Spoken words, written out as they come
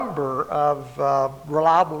number of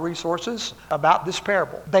reliable resources about this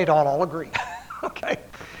parable. They don't all agree. Okay.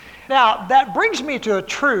 Now, that brings me to a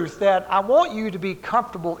truth that I want you to be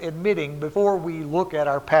comfortable admitting before we look at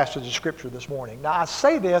our passage of Scripture this morning. Now, I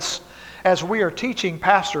say this as we are teaching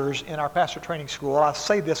pastors in our pastor training school. I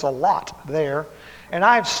say this a lot there. And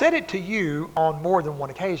I've said it to you on more than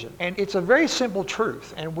one occasion. And it's a very simple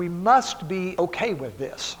truth, and we must be okay with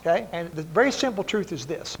this, okay? And the very simple truth is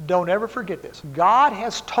this. Don't ever forget this. God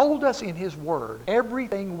has told us in His Word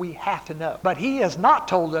everything we have to know, but He has not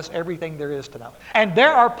told us everything there is to know. And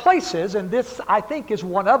there are places, and this I think is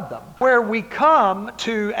one of them, where we come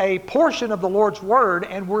to a portion of the Lord's Word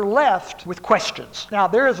and we're left with questions. Now,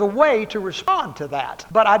 there is a way to respond to that,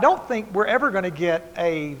 but I don't think we're ever going to get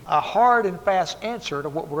a hard and fast answer to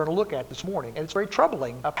what we're going to look at this morning. And it's very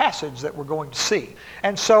troubling, a passage that we're going to see.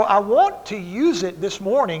 And so I want to use it this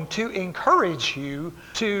morning to encourage you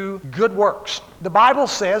to good works. The Bible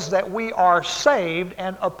says that we are saved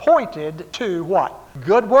and appointed to what?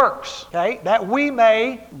 Good works, okay? That we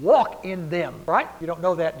may walk in them, right? If you don't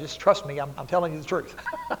know that, just trust me, I'm telling you the truth.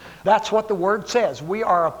 That's what the Word says. We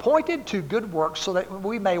are appointed to good works so that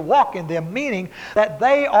we may walk in them, meaning that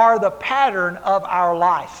they are the pattern of our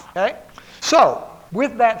life, okay? So,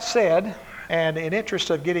 with that said, and in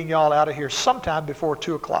interest of getting y'all out of here sometime before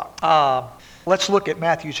 2 o'clock, let's look at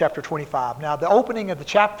Matthew chapter 25. Now, the opening of the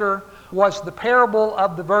chapter was the parable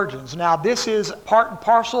of the virgins. Now, this is part and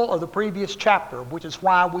parcel of the previous chapter, which is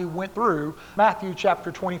why we went through Matthew chapter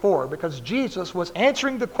 24, because Jesus was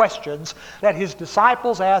answering the questions that His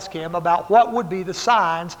disciples asked Him about what would be the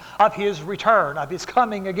signs of His return, of His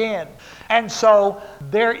coming again. And so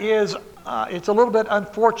there is it's a little bit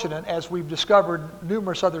unfortunate, as we've discovered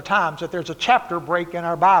numerous other times, that there's a chapter break in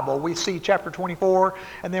our Bible. We see chapter 24,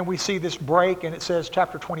 and then we see this break, and it says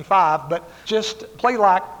chapter 25. But just play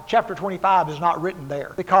like chapter 25 is not written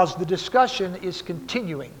there, because the discussion is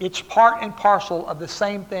continuing. It's part and parcel of the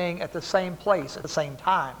same thing at the same place at the same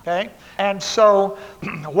time, okay? And so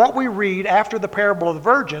what we read after the parable of the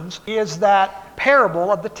virgins is that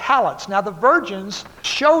parable of the talents. Now, the virgins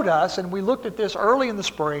showed us, and we looked at this early in the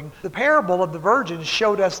spring, the parable of the virgins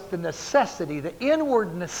showed us the necessity, the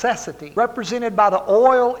inward necessity represented by the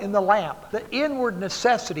oil in the lamp, the inward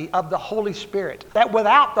necessity of the Holy Spirit, that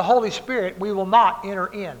without the Holy Spirit we will not enter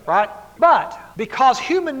in, right? But because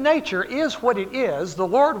human nature is what it is, the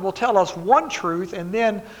Lord will tell us one truth, and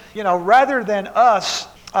then, rather than us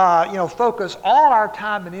focus all our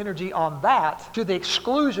time and energy on that to the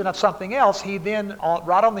exclusion of something else, He then,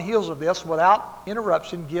 right on the heels of this, without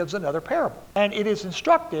interruption, gives another parable. And it is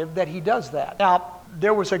instructive that He does that. Now,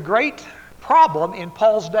 there was a great problem in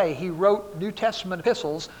Paul's day. He wrote New Testament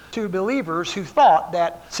epistles to believers who thought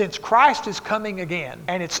that since Christ is coming again,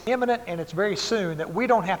 and it's imminent and it's very soon, that we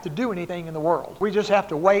don't have to do anything in the world. We just have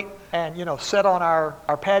to wait and, sit on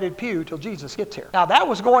our padded pew till Jesus gets here. Now, that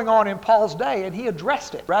was going on in Paul's day, and he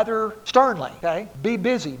addressed it rather sternly, okay? Be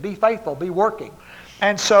busy, be faithful, be working.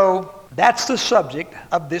 And so that's the subject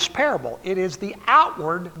of this parable. It is the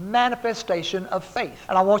outward manifestation of faith.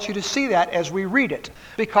 And I want you to see that as we read it.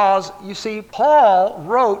 Because, you see, Paul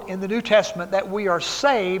wrote in the New Testament that we are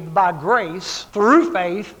saved by grace through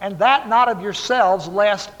faith, and that not of yourselves,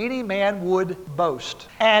 lest any man would boast.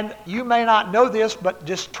 And you may not know this, but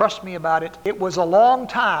just trust me about it. It was a long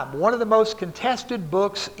time. One of the most contested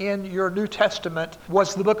books in your New Testament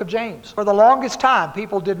was the book of James. For the longest time,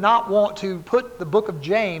 people did not want to put the book of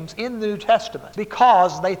James in the New Testament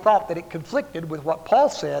because they thought that it conflicted with what Paul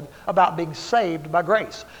said about being saved by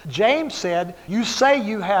grace. James said, you say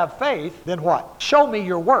you have faith, then what? Show me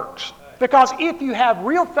your works. Because if you have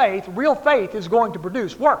real faith is going to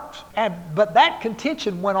produce works. But that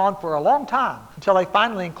contention went on for a long time until they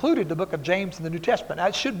finally included the book of James in the New Testament. Now,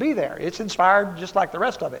 it should be there. It's inspired just like the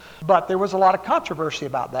rest of it. But there was a lot of controversy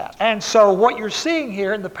about that. And so what you're seeing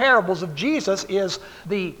here in the parables of Jesus is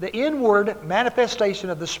the inward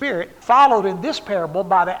manifestation of the Spirit, followed in this parable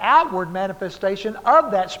by the outward manifestation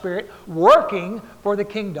of that Spirit working for the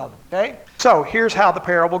kingdom. Okay? So here's how the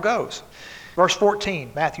parable goes. Verse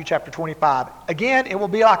 14, Matthew chapter 25. Again, it will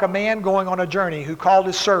be like a man going on a journey who called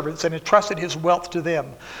his servants and entrusted his wealth to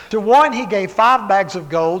them. To one he gave 5 bags of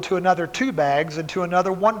gold, to another 2 bags, and to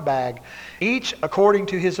another 1 bag, each according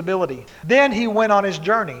to his ability. Then he went on his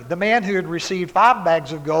journey. The man who had received 5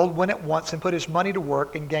 bags of gold went at once and put his money to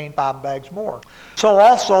work and gained 5 bags more. So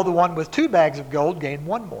also the one with 2 bags of gold gained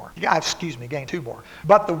 1 more. Gained 2 more.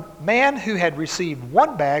 But the man who had received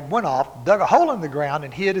 1 bag went off, dug a hole in the ground,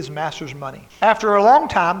 and hid his master's money. money. After a long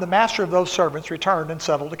time, the master of those servants returned and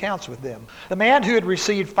settled accounts with them. The man who had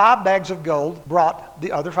received 5 bags of gold brought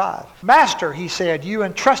the other 5. Master, he said, you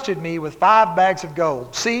entrusted me with 5 bags of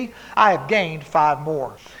gold. See, I have gained 5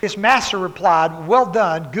 more. His master replied, well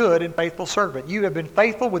done, good and faithful servant. You have been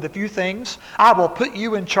faithful with a few things. I will put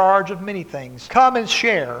you in charge of many things. Come and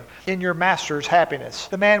share in your master's happiness.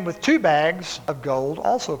 The man with 2 bags of gold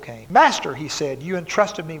also came. Master, he said, you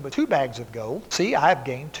entrusted me with 2 bags of gold. See, I have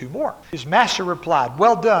gained 2 more. His master replied,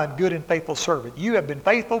 well done, good and faithful servant. You have been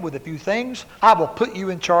faithful with a few things. I will put you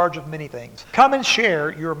in charge of many things. Come and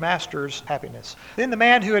share your master's happiness. Then the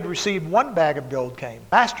man who had received 1 bag of gold came.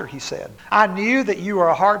 Master, he said, I knew that you are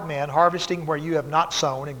a hard man, harvesting where you have not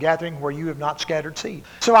sown and gathering where you have not scattered seed.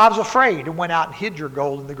 So I was afraid and went out and hid your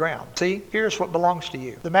gold in the ground. See, here's what belongs to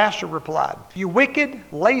you. The master replied, you wicked,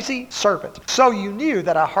 lazy servant. So you knew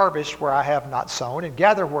that I harvest where I have not sown and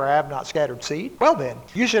gather where I have not scattered seed? Well then,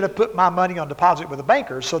 you should have put my money on deposit with the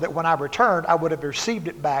bankers so that when I returned, I would have received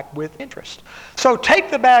it back with interest. So take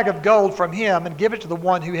the bag of gold from him and give it to the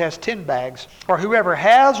one who has 10 bags. For whoever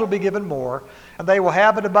has will be given more, and they will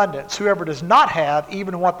have an abundance. Whoever does not have,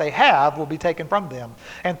 even what they have, will be taken from them.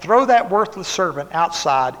 And throw that worthless servant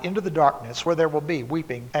outside into the darkness where there will be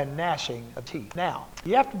weeping and gnashing of teeth. Now,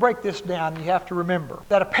 you have to break this down. You have to remember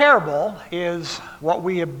that a parable is what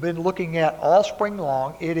we have been looking at all spring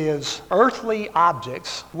long. It is earthly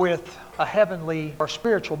objects with a heavenly or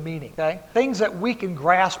spiritual meaning, okay? Things that we can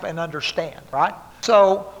grasp and understand, right?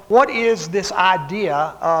 So what is this idea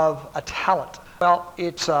of a talent? Well,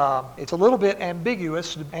 it's a little bit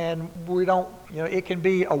ambiguous, and we don't, it can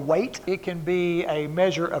be a weight, it can be a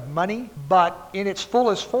measure of money, but in its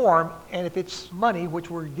fullest form, and if it's money, which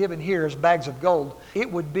we're given here as bags of gold,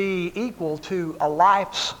 it would be equal to a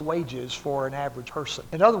life's wages for an average person.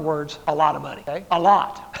 In other words, a lot of money, okay? A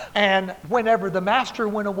lot. And whenever the master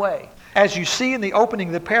went away, as you see in the opening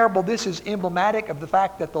of the parable, this is emblematic of the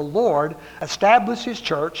fact that the Lord established his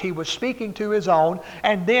church. He was speaking to his own.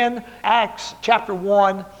 And then Acts chapter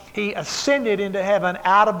 1, he ascended into heaven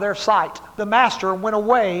out of their sight. The master went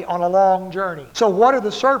away on a long journey. So what are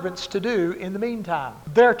the servants to do in the meantime?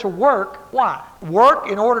 They're to work. Why? Work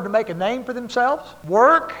in order to make a name for themselves.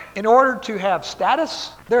 Work in order to have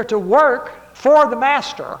status. They're to work for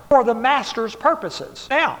the master's purposes.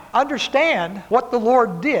 Now, understand what the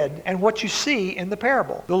Lord did and what you see in the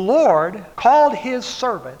parable. The Lord called his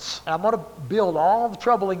servants, and I'm going to build all the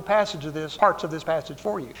troubling parts of this passage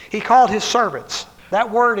for you. He called his servants. That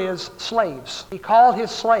word is slaves. He called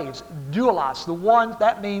his slaves, doulos, the one,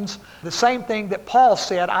 that means the same thing that Paul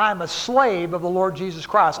said, I am a slave of the Lord Jesus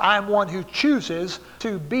Christ. I am one who chooses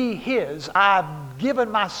to be his. I've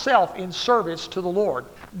given myself in service to the Lord.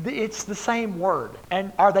 It's the same word.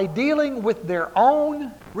 And are they dealing with their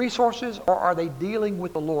own resources, or are they dealing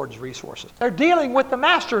with the Lord's resources? They're dealing with the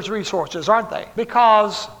master's resources, aren't they?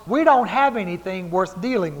 Because we don't have anything worth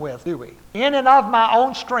dealing with, do we? In and of my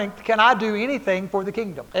own strength, can I do anything for the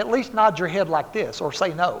kingdom? At least nod your head like this, or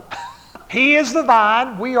say no. He is the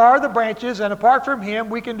vine, we are the branches, and apart from him,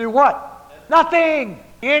 we can do what? Nothing.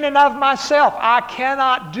 In and of myself, I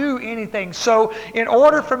cannot do anything. So in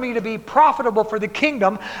order for me to be profitable for the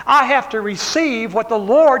kingdom, I have to receive what the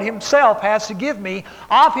Lord himself has to give me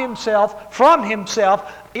of himself, from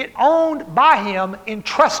himself, it owned by him,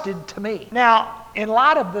 entrusted to me. Now, in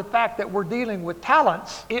light of the fact that we're dealing with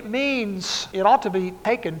talents, it means it ought to be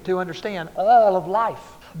taken to understand all of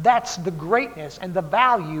life. That's the greatness and the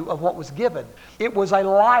value of what was given. It was a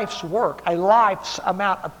life's work, a life's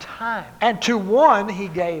amount of time. And to one he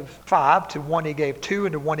gave 5, to one he gave 2,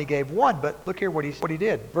 and to one he gave 1. But look here what he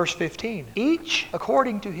did. Verse 15. Each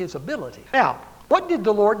according to his ability. Now, what did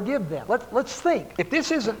the Lord give them? Let's think. If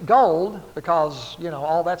this isn't gold, because,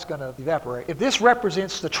 all that's going to evaporate. If this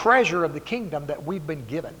represents the treasure of the kingdom that we've been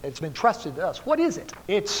given, it's been trusted to us, what is it?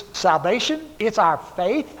 It's salvation. It's our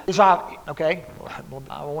faith. Okay,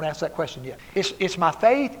 I won't ask that question yet. It's my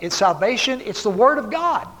faith. It's salvation. It's the Word of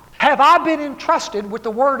God. Have I been entrusted with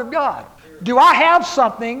the Word of God? Do I have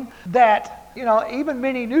something that even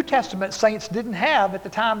many New Testament saints didn't have at the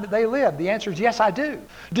time that they lived? The answer is yes, I do.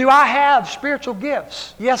 Do I have spiritual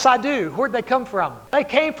gifts? Yes, I do. Where'd they come from? They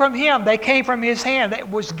came from him. They came from his hand. It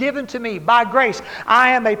was given to me by grace. I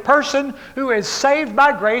am a person who is saved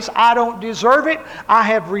by grace. I don't deserve it. I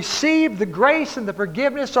have received the grace and the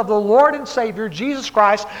forgiveness of the Lord and Savior, Jesus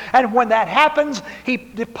Christ. And when that happens, he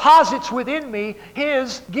deposits within me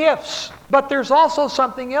his gifts. But there's also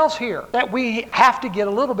something else here that we have to get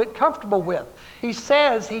a little bit comfortable with. with. He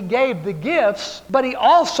says he gave the gifts, but he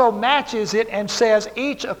also matches it and says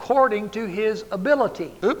each according to his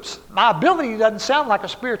ability. Oops. My ability doesn't sound like a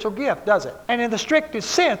spiritual gift, does it? And in the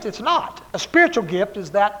strictest sense, it's not. A spiritual gift is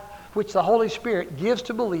that which the Holy Spirit gives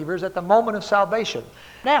to believers at the moment of salvation.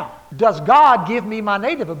 Now, does God give me my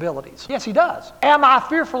native abilities? Yes, He does. Am I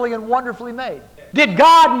fearfully and wonderfully made? Did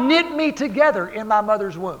God knit me together in my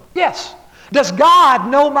mother's womb? Yes. Does God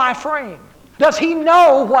know my frame? Does He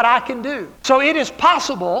know what I can do? So it is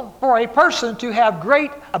possible for a person to have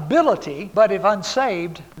great ability, but if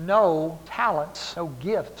unsaved, no talents, no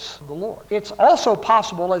gifts from the Lord. It's also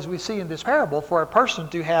possible, as we see in this parable, for a person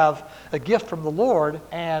to have a gift from the Lord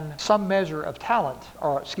and some measure of talent,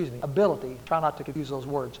 or ability, try not to confuse those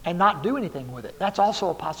words, and not do anything with it. That's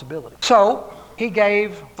also a possibility. So, he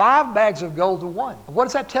gave 5 bags of gold to one. What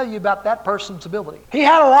does that tell you about that person's ability? He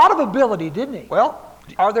had a lot of ability, didn't he? Well,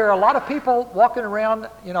 are there a lot of people walking around,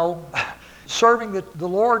 serving the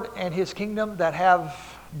Lord and His kingdom that have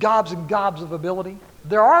gobs and gobs of ability?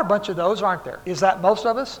 There are a bunch of those, aren't there? Is that most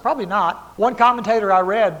of us? Probably not. One commentator I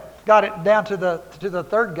read got it down to the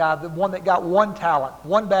third guy, the one that got 1 talent,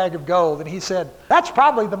 1 bag of gold, and he said, that's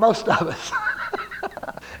probably the most of us.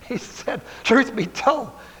 He said, truth be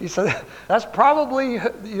told, he said, that's probably,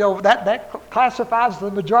 that classifies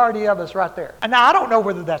the majority of us right there. And now, I don't know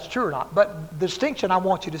whether that's true or not, but the distinction I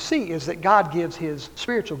want you to see is that God gives His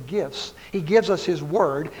spiritual gifts. He gives us His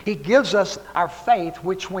Word. He gives us our faith,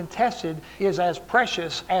 which when tested is as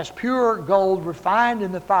precious as pure gold refined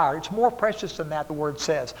in the fire. It's more precious than that, the Word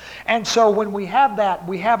says. And so when we have that,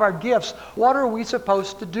 we have our gifts. What are we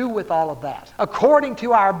supposed to do with all of that? According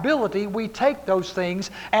to our ability, we take those things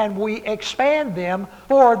and we expand them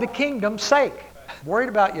for the kingdom's sake. Worried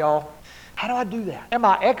about y'all. How do I do that? Am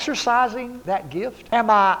I exercising that gift? Am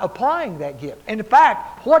I applying that gift? In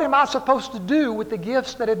fact, what am I supposed to do with the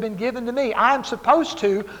gifts that have been given to me? I'm supposed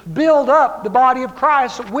to build up the body of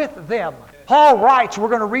Christ with them. Paul writes, we're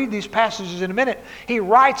going to read these passages in a minute, he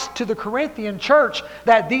writes to the Corinthian church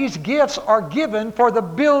that these gifts are given for the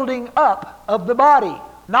building up of the body,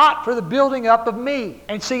 not for the building up of me.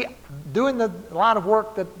 And see, doing the line of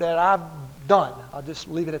work that I've done, I'll just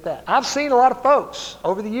leave it at that. I've seen a lot of folks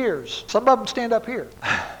over the years. Some of them stand up here. I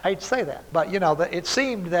hate to say that. But, it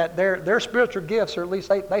seemed that their spiritual gifts, or at least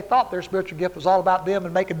they thought their spiritual gift was all about them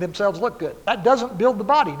and making themselves look good. That doesn't build the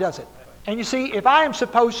body, does it? And you see, if I am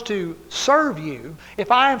supposed to serve you,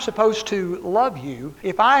 if I am supposed to love you,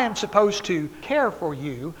 if I am supposed to care for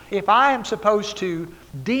you, if I am supposed to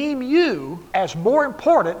deem you as more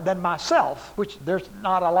important than myself, which there's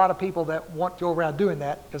not a lot of people that want to go around doing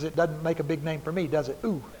that because it doesn't make a big name for me, does it?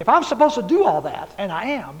 Ooh. If I'm supposed to do all that, and I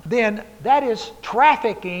am, then that is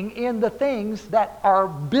trafficking in the things that are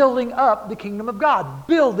building up the kingdom of God,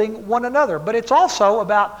 building one another. But it's also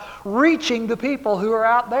about reaching the people who are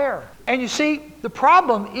out there. And you see, the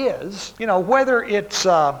problem is, whether it's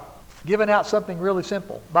giving out something really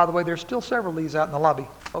simple. By the way, there's still several of these out in the lobby.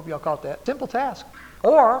 Hope y'all caught that. Simple task.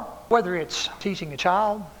 Or whether it's teaching a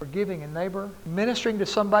child, forgiving a neighbor, ministering to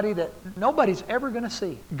somebody that nobody's ever going to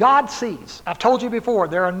see. God sees. I've told you before,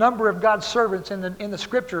 there are a number of God's servants in the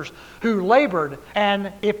Scriptures who labored,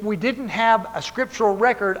 and if we didn't have a scriptural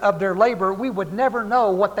record of their labor, we would never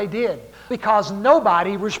know what they did, because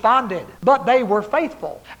nobody responded, but they were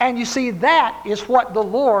faithful. And you see, that is what the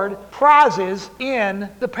Lord prizes in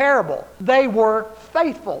the parable. They were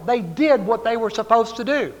faithful. They did what they were supposed to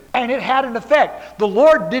do. And it had an effect. The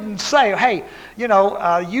Lord didn't say, hey,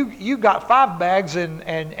 you got 5 bags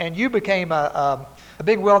and you became a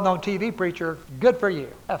big well-known TV preacher. Good for you.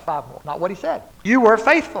 Have 5 more. Not what He said. You were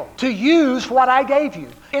faithful to use what I gave you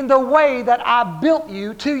in the way that I built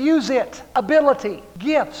you to use it. Ability,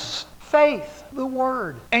 gifts, faith, the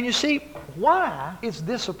Word. And you see, why is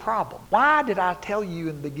this a problem? Why did I tell you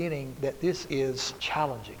in the beginning that this is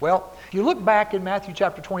challenging? Well, if you look back in Matthew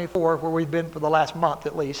chapter 24, where we've been for the last month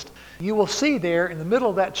at least, you will see there in the middle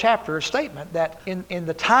of that chapter a statement that in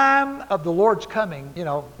the time of the Lord's coming,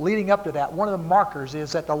 leading up to that, one of the markers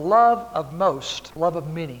is that the love of most, love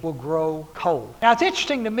of many, will grow cold. Now, it's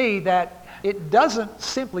interesting to me that it doesn't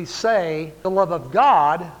simply say the love of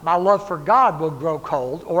God, my love for God will grow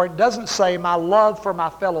cold, or it doesn't say my love for my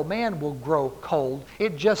fellow man will grow cold.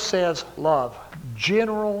 It just says love.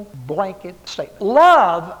 General blanket statement.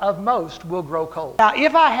 Love of most will grow cold. Now,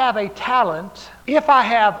 if I have a talent, if I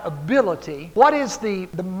have ability, what is the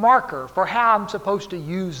marker for how I'm supposed to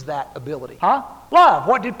use that ability? Love.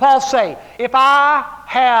 What did Paul say? If I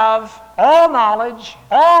have all knowledge,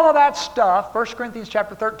 all of that stuff, 1 Corinthians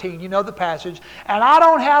chapter 13, you know the passage, and I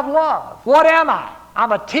don't have love, what am I?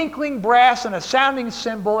 I'm a tinkling brass and a sounding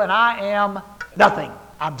cymbal, and I am nothing.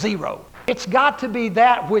 I'm zero. It's got to be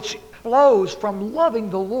that which flows from loving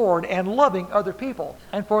the Lord and loving other people.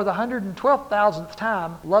 And for the 112,000th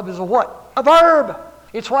time, love is a what? A verb.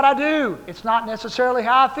 It's what I do. It's not necessarily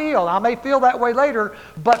how I feel. I may feel that way later,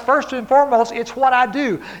 but first and foremost, it's what I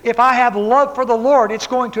do. If I have love for the Lord, it's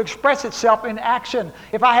going to express itself in action.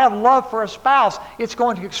 If I have love for a spouse, it's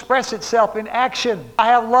going to express itself in action. If I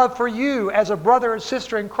have love for you as a brother and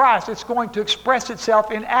sister in Christ, it's going to express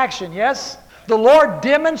itself in action, yes? The Lord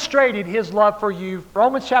demonstrated His love for you.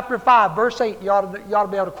 Romans chapter 5, verse 8, you ought to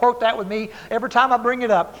be able to quote that with me every time I bring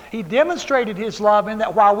it up. He demonstrated His love in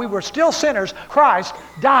that while we were still sinners, Christ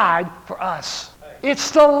died for us.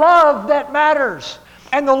 It's the love that matters.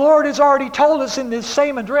 And the Lord has already told us in this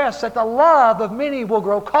same address that the love of many will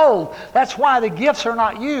grow cold. That's why the gifts are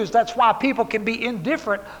not used. That's why people can be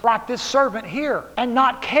indifferent like this servant here and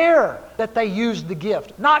not care that they used the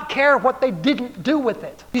gift, not care what they didn't do with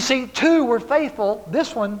it. You see, two were faithful.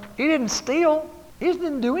 This one, he didn't steal. He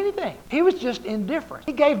didn't do anything. He was just indifferent.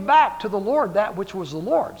 He gave back to the Lord that which was the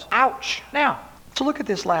Lord's. Ouch. Now, let's look at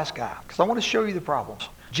this last guy because I want to show you the problems.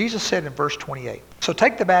 Jesus said in verse 28, "So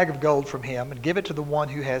take the bag of gold from him and give it to the one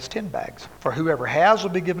who has 10 bags. For whoever has will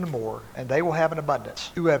be given more, and they will have an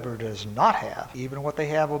abundance. Whoever does not have, even what they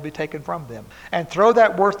have will be taken from them. And throw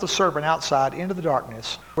that worthless servant outside into the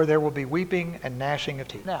darkness, where there will be weeping and gnashing of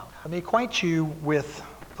teeth." Now, let me acquaint you with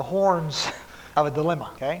the horns of a dilemma,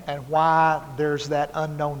 okay? And why there's that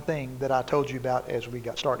unknown thing that I told you about as we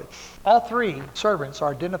got started. All three servants are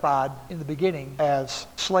identified in the beginning as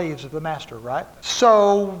slaves of the master, right?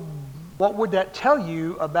 So what would that tell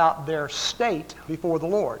you about their state before the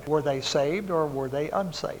Lord? Were they saved or were they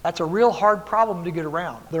unsaved? That's a real hard problem to get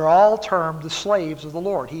around. They're all termed the slaves of the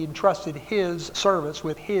Lord. He entrusted His servants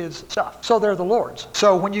with His stuff. So they're the Lord's.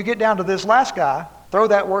 So when you get down to this last guy, throw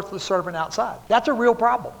that worthless servant outside. That's a real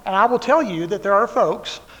problem. And I will tell you that there are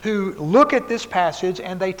folks who look at this passage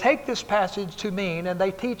and they take this passage to mean, and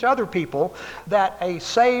they teach other people, that a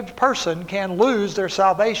saved person can lose their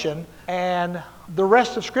salvation, and the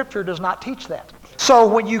rest of Scripture does not teach that. So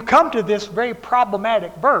when you come to this very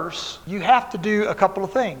problematic verse, you have to do a couple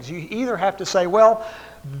of things. You either have to say, well,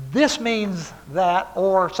 this means that,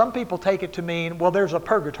 or some people take it to mean, well, there's a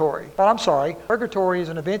purgatory. Well, I'm sorry. Purgatory is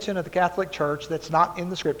an invention of the Catholic Church that's not in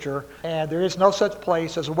the Scripture, and there is no such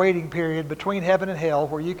place as a waiting period between heaven and hell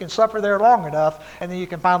where you can suffer there long enough and then you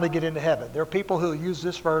can finally get into heaven. There are people who use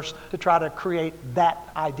this verse to try to create that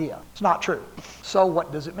idea. It's not true. So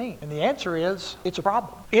what does it mean? And the answer is, it's a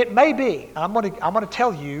problem. It may be. I'm going to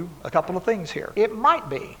tell you a couple of things here. It might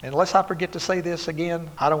be. Unless I forget to say this again,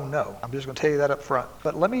 I don't know. I'm just going to tell you that up front.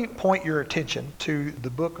 But let me point your attention to the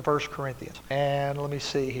book of 1 Corinthians. And let me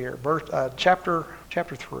see here. Chapter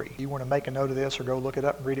 3. You want to make a note of this or go look it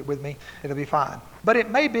up and read it with me? It'll be fine. But it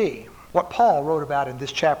may be what Paul wrote about in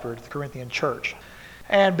this chapter to the Corinthian church.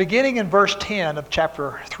 And beginning in verse 10 of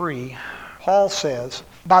chapter 3, Paul says,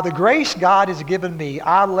 "By the grace God has given me,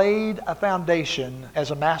 I laid a foundation as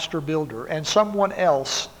a master builder, and someone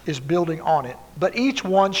else is building on it. But each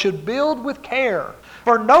one should build with care.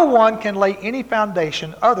 For no one can lay any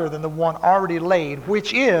foundation other than the one already laid,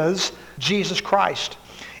 which is Jesus Christ.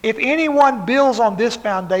 If anyone builds on this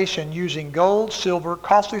foundation using gold, silver,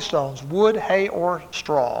 costly stones, wood, hay, or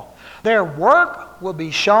straw, their work will be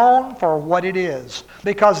shown for what it is,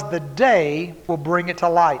 because the day will bring it to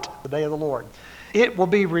light," the day of the Lord. "It will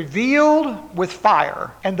be revealed with fire,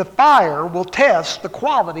 and the fire will test the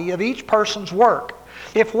quality of each person's work.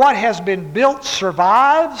 If what has been built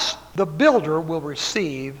survives, the builder will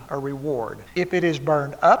receive a reward. If it is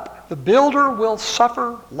burned up, the builder will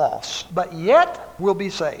suffer loss, but yet will be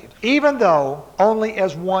saved, even though only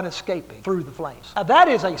as one escaping through the flames." Now, that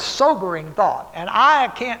is a sobering thought, and I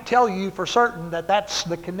can't tell you for certain that that's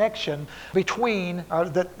the connection between,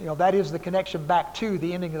 that is the connection back to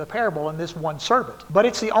the ending of the parable and this one servant. But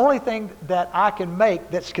it's the only thing that I can make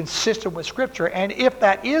that's consistent with Scripture, and if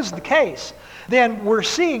that is the case, then we're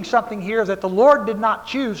seeing something here that the Lord did not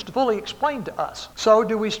choose to fully explain to us. So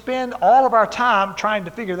do we spend all of our time trying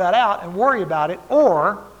to figure that out and worry about it,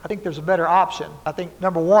 or I think there's a better option. I think,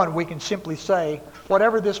 number one, we can simply say,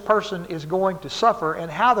 whatever this person is going to suffer and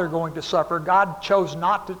how they're going to suffer, God chose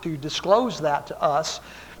not to disclose that to us.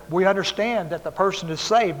 We understand that the person is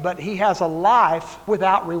saved, but he has a life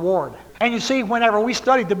without reward. And you see, whenever we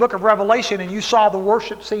studied the book of Revelation and you saw the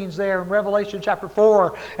worship scenes there in Revelation chapter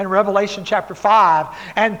 4 and Revelation chapter 5,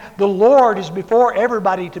 and the Lord is before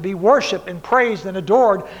everybody to be worshiped and praised and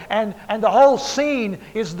adored, and the whole scene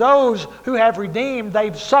is those who have redeemed,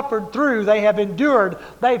 they've suffered through, they have endured,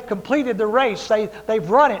 they've completed the race, they've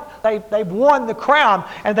run it, they've won the crown,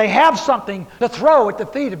 and they have something to throw at the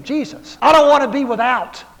feet of Jesus. I don't want to be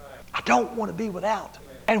without. I don't want to be without.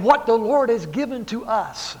 And what the Lord has given to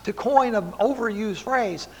us, to coin an overused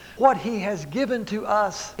phrase, what He has given to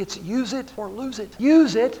us, it's use it or lose it.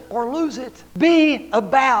 Use it or lose it. Be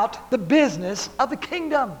about the business of the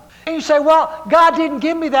kingdom. And you say, well, God didn't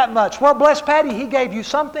give me that much. Well, bless Patty, He gave you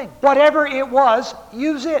something. Whatever it was,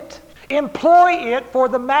 use it. Employ it for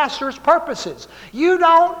the Master's purposes. You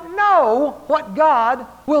don't know what God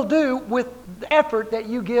will do with the effort that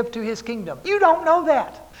you give to His kingdom. You don't know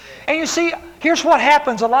that. And you see, here's what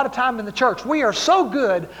happens a lot of time in the church. We are so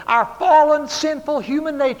good. Our fallen, sinful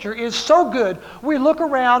human nature is so good. We look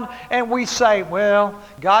around and we say, well,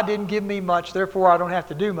 God didn't give me much, therefore I don't have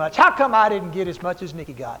to do much. How come I didn't get as much as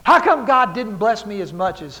Nikki got? How come God didn't bless me as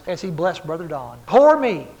much as He blessed Brother Don? Poor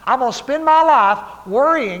me. I'm going to spend my life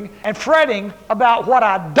worrying and fretting about what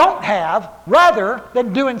I don't have rather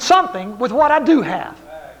than doing something with what I do have.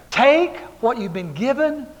 Take what you've been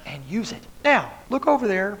given and use it. Now, look over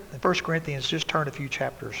there in 1 Corinthians. Just turn a few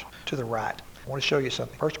chapters to the right. I want to show you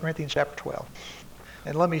something. 1 Corinthians chapter 12.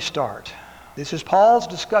 And let me start. This is Paul's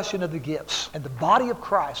discussion of the gifts and the body of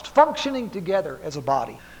Christ functioning together as a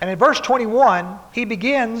body. And in verse 21, he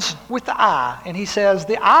begins with the eye. And he says,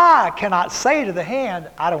 the eye cannot say to the hand,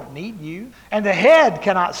 I don't need you. And the head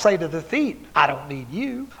cannot say to the feet, I don't need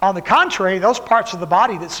you. On the contrary, those parts of the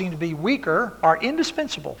body that seem to be weaker are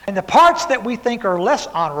indispensable. And the parts that we think are less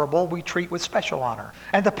honorable, we treat with special honor.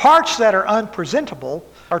 And the parts that are unpresentable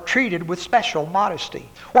are treated with special modesty,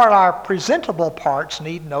 while our presentable parts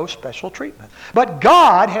need no special treatment. But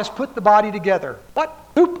God has put the body together. What?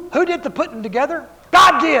 Who did the putting together?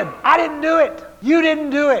 God did. I didn't do it. You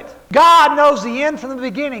didn't do it. God knows the end from the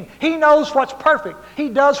beginning. He knows what's perfect. He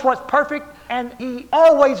does what's perfect, and He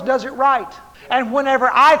always does it right. And whenever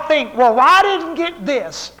I think, well, I didn't get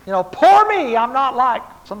this, poor me, I'm not like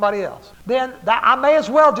somebody else, then I may as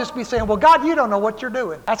well just be saying, well, God, you don't know what you're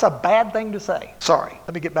doing. That's a bad thing to say. Sorry.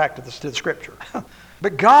 Let me get back to the scripture.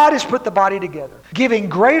 But God has put the body together, giving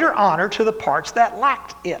greater honor to the parts that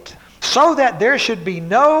lacked it, so that there should be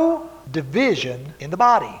no division in the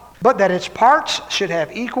body, but that its parts should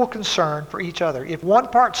have equal concern for each other. If one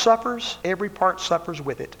part suffers, every part suffers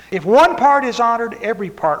with it. If one part is honored, every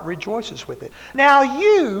part rejoices with it. Now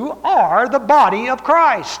you are the body of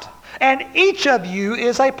Christ, and each of you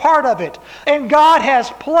is a part of it. And God has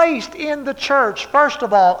placed in the church, first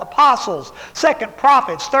of all, apostles, second,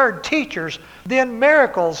 prophets, third, teachers, then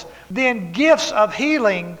miracles, then gifts of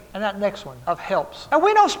healing, and that next one, of helps. And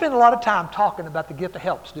we don't spend a lot of time talking about the gift of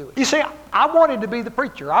helps, do we? You see, I wanted to be the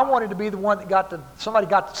preacher. I wanted to be the one that somebody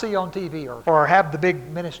got to see on TV or have the big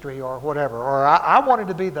ministry or whatever. Or I wanted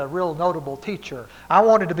to be the real notable teacher. I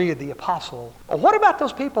wanted to be the apostle. Well, what about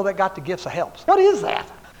those people that got the gifts of helps? What is that?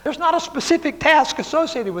 There's not a specific task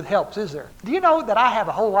associated with helps, is there? Do you know that I have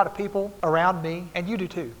a whole lot of people around me, and you do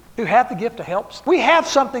too, who have the gift of helps? We have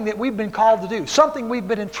something that we've been called to do, something we've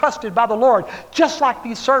been entrusted by the Lord, just like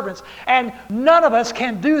these servants. And none of us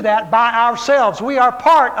can do that by ourselves. We are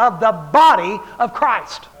part of the body of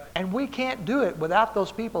Christ. And we can't do it without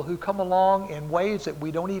those people who come along in ways that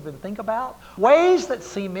we don't even think about, ways that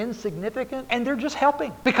seem insignificant, and they're just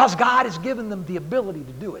helping because God has given them the ability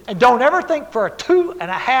to do it. And don't ever think for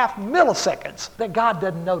 2.5 milliseconds that God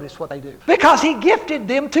doesn't notice what they do, because He gifted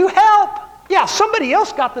them to help. Yeah, somebody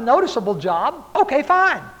else got the noticeable job. Okay,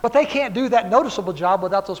 fine. But they can't do that noticeable job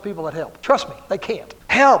without those people that help. Trust me, they can't.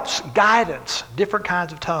 Helps, guidance, different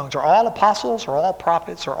kinds of tongues. Are all apostles? Are all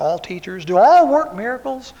prophets? Are all teachers? Do all work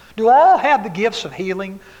miracles? Do all have the gifts of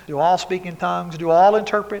healing? Do all speak in tongues? Do all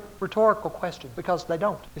interpret? Rhetorical question, because they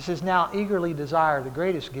don't. It says, now eagerly desire the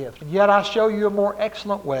greatest gift. And yet I show you a more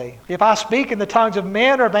excellent way. If I speak in the tongues of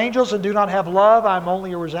men or of angels and do not have love, I am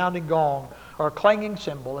only a resounding gong or a clanging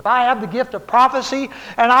cymbal. If I have the gift of prophecy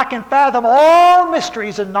and I can fathom all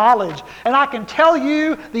mysteries and knowledge, and I can tell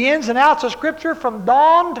you the ins and outs of Scripture from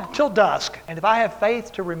dawn till dusk, and if I have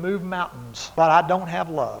faith to remove mountains, but I don't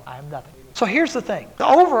have love, I am nothing. So here's the thing. The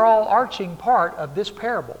overall arching part of this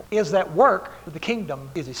parable is that work for the kingdom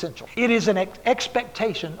is essential. It is an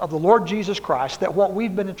expectation of the Lord Jesus Christ that what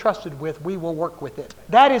we've been entrusted with, we will work with it.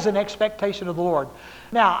 That is an expectation of the Lord.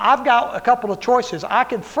 Now, I've got a couple of choices. I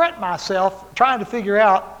can fret myself trying to figure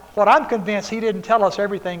out what I'm convinced He didn't tell us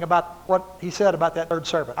everything about what He said about that third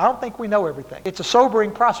servant. I don't think we know everything. It's a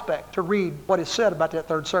sobering prospect to read what is said about that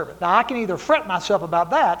third servant. Now, I can either fret myself about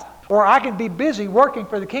that, or I can be busy working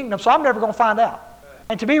for the kingdom, so I'm never going to find out.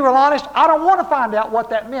 And to be real honest, I don't want to find out what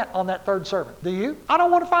that meant on that third servant. Do you? I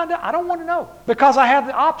don't want to find out. I don't want to know, because I have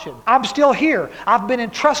the option. I'm still here. I've been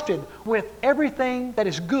entrusted with everything that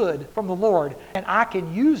is good from the Lord, and I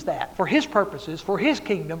can use that for His purposes, for His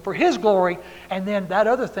kingdom, for His glory, and then that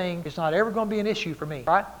other thing is not ever going to be an issue for me.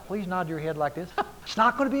 Right? Please nod your head like this. It's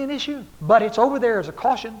not going to be an issue, but it's over there as a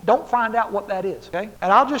caution. Don't find out what that is. Okay?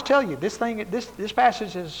 And I'll just tell you, this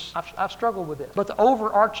passage is, I've struggled with this, but the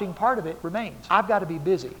overarching part of it remains. I've got to be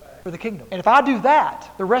busy for the kingdom. And if I do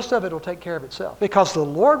that, the rest of it will take care of itself. Because the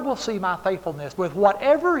Lord will see my faithfulness with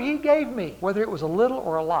whatever He gave me, whether it was a little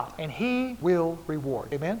or a lot, and He will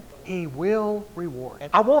reward. Amen? He will reward.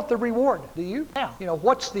 And I want the reward. Do you? Now,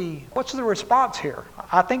 what's the response here?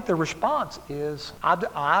 I think the response is,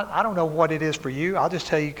 I don't know what it is for you. I'll just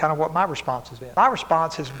tell you kind of what my response has been. My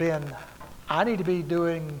response has been, I need to be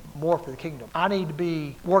doing more for the kingdom. I need to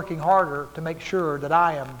be working harder to make sure that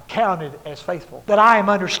I am counted as faithful, that I am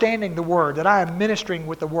understanding the Word, that I am ministering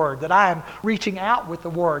with the Word, that I am reaching out with the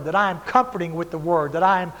Word, that I am comforting with the Word, that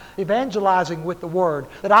I am evangelizing with the Word,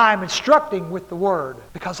 that I am instructing with the Word,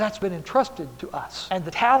 because that's been entrusted to us. And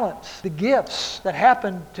the talents, the gifts that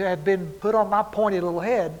happen to have been put on my pointy little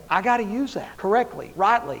head, I got to use that correctly,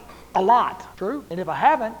 rightly. A lot. True. And if I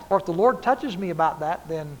haven't, or if the Lord touches me about that,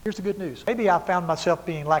 then here's the good news. Maybe I found myself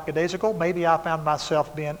being lackadaisical. Maybe I found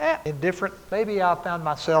myself being indifferent. Maybe I found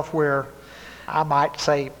myself where I might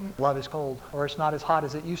say, love is cold, or it's not as hot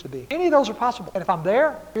as it used to be. Any of those are possible. And if I'm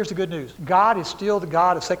there, here's the good news. God is still the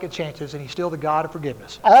God of second chances, and He's still the God of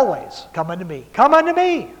forgiveness. Always come unto me. Come unto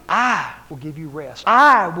me. I will give you rest.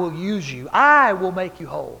 I will use you. I will make you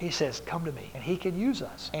whole. He says, come to me. And He can use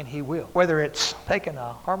us, and He will. Whether it's taking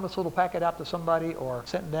a harmless little packet out to somebody or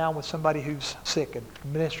sitting down with somebody who's sick and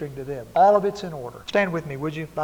ministering to them. All of it's in order. Stand with me, would you?